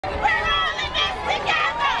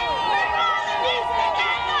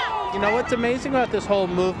know, what's amazing about this whole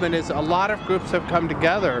movement is a lot of groups have come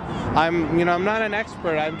together. I'm not an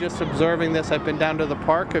expert, I'm just observing this. I've been down to the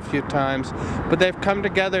park a few times, but they've come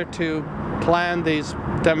together to plan these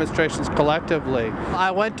demonstrations collectively. I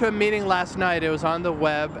went to a meeting last night, it was on the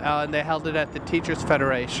web, and they held it at the Teachers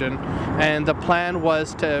Federation, and the plan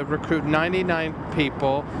was to recruit 99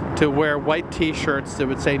 people to wear white t-shirts that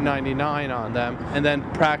would say 99 on them, and then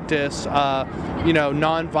practice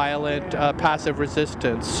non-violent passive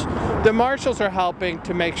resistance. The marshals are helping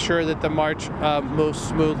to make sure that the march moves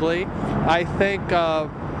smoothly. I think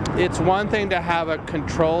it's one thing to have a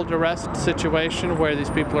controlled arrest situation where these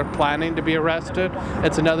people are planning to be arrested.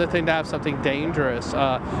 It's another thing to have something dangerous.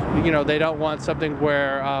 They don't want something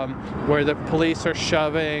where the police are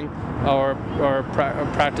shoving or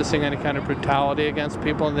practicing any kind of brutality against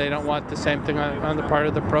people, and they don't want the same thing on the part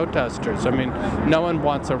of the protesters. I mean, no one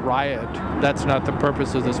wants a riot. That's not the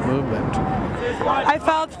purpose of this movement. I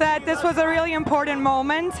felt that this was a really important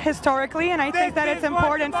moment historically, and I think that it's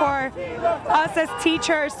important for us as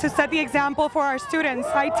teachers to set the example for our students.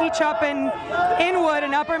 I teach up in Inwood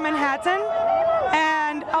in Upper Manhattan,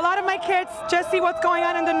 and a lot of my kids just see what's going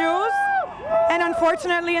on in the news, and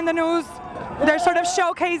unfortunately in the news they're sort of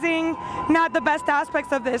showcasing not the best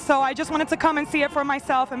aspects of this. So I just wanted to come and see it for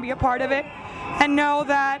myself and be a part of it and know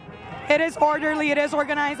that it is orderly, it is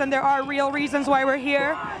organized, and there are real reasons why we're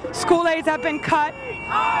here. School aids have been cut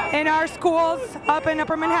in our schools up in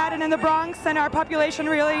Upper Manhattan and the Bronx, and our population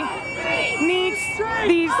really needs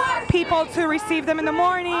these people to receive them in the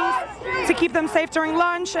mornings, to keep them safe during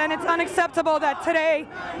lunch, and it's unacceptable that today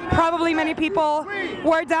probably many people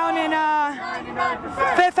were down in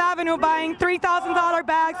Fifth Avenue buying $3,000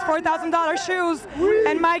 bags, $4,000 shoes,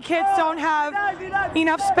 and my kids don't have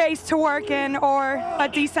enough space to work in or a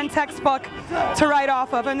decent textbook to write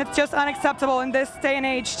off of, and it's just unacceptable in this day and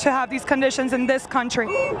age to have these conditions in this country.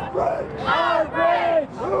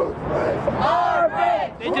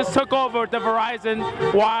 They just took over the Verizon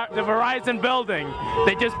building.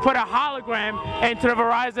 They just put a hologram into the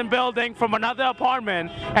Verizon building from another apartment,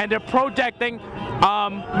 and they're projecting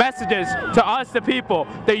messages to us, the people.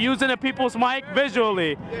 They're using the people's mic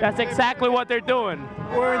visually. That's exactly what they're doing.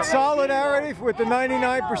 We're in solidarity with the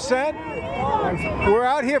 99%. We're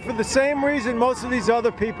out here for the same reason most of these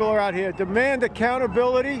other people are out here. Demand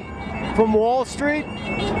accountability from Wall Street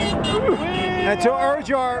and to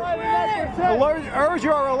urge our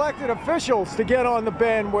elected officials to get on the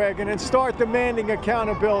bandwagon and start demanding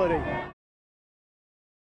accountability.